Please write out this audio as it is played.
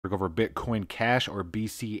Over Bitcoin Cash, or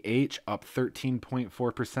BCH, up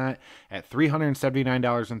 13.4% at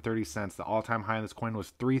 $379.30. The all-time high in this coin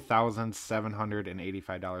was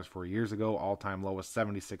 $3,785 4 years ago. All-time low was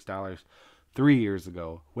 $76 3 years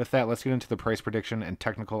ago. With that, let's get into the price prediction and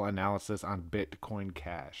technical analysis on Bitcoin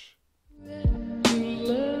Cash.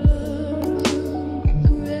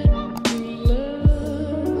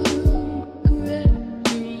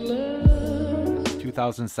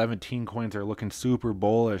 2017 coins are looking super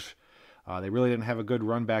bullish. They really didn't have a good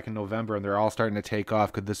run back in November, and they're all starting to take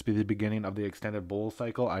off. Could this be the beginning of the extended bull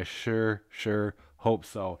cycle? I sure hope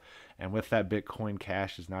so. And with that, Bitcoin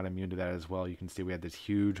Cash is not immune to that as well. You can see we had this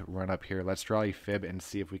huge run up here. Let's draw a fib and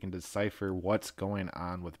see if we can decipher what's going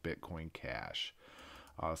on with Bitcoin Cash.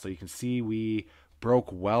 So you can see we broke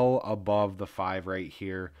well above the 5 right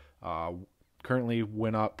here. Currently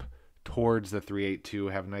went up towards the 382,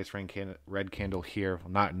 have a nice red candle here. Well,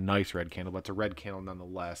 not nice red candle, but it's a red candle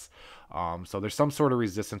nonetheless. So there's some sort of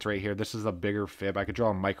resistance right here. This is a bigger fib. I could draw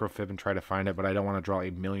a micro fib and try to find it, but I don't want to draw a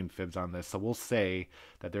million fibs on this. So we'll say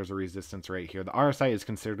that there's a resistance right here. The RSI is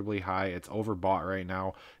considerably high. It's overbought right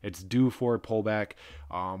now. It's due for a pullback.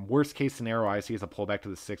 Worst case scenario I see is a pullback to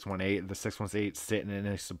the 618. The 618 sitting in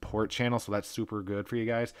a support channel, so that's super good for you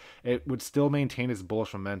guys. It would still maintain its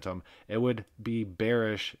bullish momentum. It would be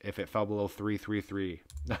bearish if it fell below 333.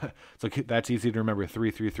 So that's easy to remember,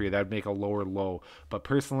 333. That would make a lower low. But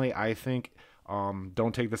personally, I think,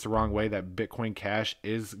 don't take this the wrong way, that Bitcoin Cash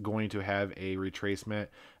is going to have a retracement,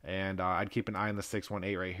 and I'd keep an eye on the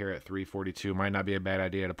 618 right here at 342. Might not be a bad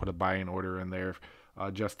idea to put a buy-in order in there,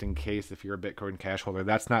 just in case, if you're a Bitcoin Cash holder.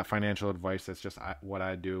 That's not financial advice. That's just what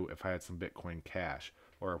I do if I had some Bitcoin Cash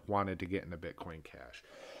or wanted to get into Bitcoin Cash.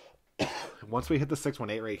 Once we hit the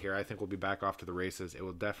 618 right here, I think we'll be back off to the races. It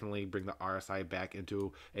will definitely bring the RSI back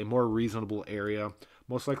into a more reasonable area,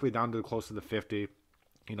 most likely down to close to the 50.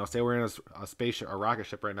 You know, say we're in a spaceship, a rocket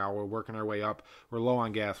ship right now. We're working our way up. We're low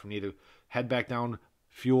on gas. We need to head back down,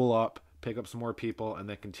 fuel up, pick up some more people, and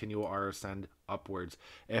then continue our ascend upwards.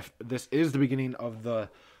 If this is the beginning of the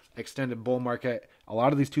extended bull market, a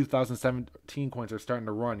lot of these 2017 coins are starting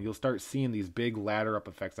to run. You'll start seeing these big ladder up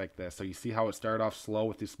effects like this. So you see how it started off slow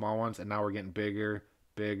with these small ones, and now we're getting bigger,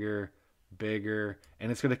 and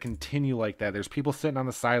it's going to continue like that. There's people sitting on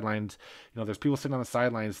the sidelines. You know, there's people sitting on the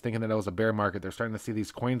sidelines thinking that it was a bear market. They're starting to see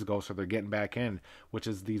these coins go, so they're getting back in, which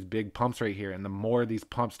is these big pumps right here. And the more these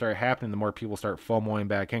pumps start happening, the more people start FOMOing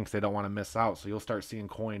back in because they don't want to miss out. So you'll start seeing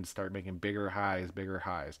coins start making bigger highs.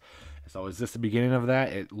 So is this the beginning of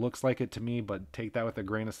that? It looks like it to me, but take that with a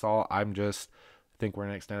grain of salt. I'm just think we're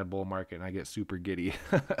in an extended bull market, and I get super giddy.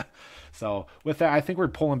 So with that, I think we're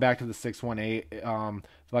pulling back to the 618.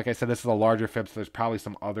 Like I said, this is a larger fib, so there's probably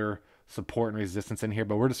some other support and resistance in here,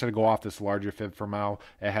 but we're just going to go off this larger fib for now.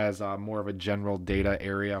 It has more of a general data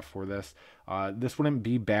area for this. This wouldn't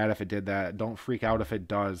be bad if it did that. Don't freak out if it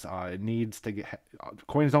does. It needs to get,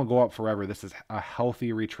 coins don't go up forever. This is a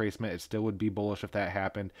healthy retracement. It still would be bullish if that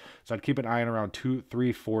happened. So I'd keep an eye on around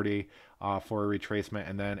 340 for a retracement,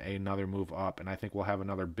 and then another move up. And I think we'll have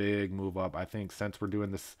another big move up. I think since we're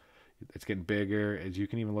doing this, it's getting bigger. As you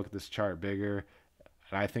can even look at this chart, bigger.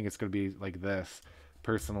 And I think it's going to be like this.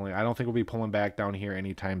 Personally, I don't think we'll be pulling back down here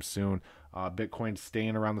anytime soon. Bitcoin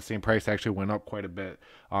staying around the same price, actually went up quite a bit.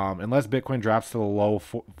 Unless Bitcoin drops to the low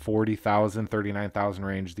 40,000, 39,000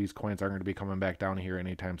 range, these coins aren't going to be coming back down here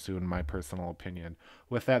anytime soon, in my personal opinion.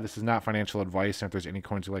 With that, this is not financial advice. And if there's any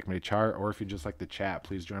coins you'd like me to chart, or if you just like to chat,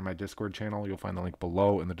 please join my Discord channel. You'll find the link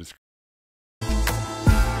below in the description.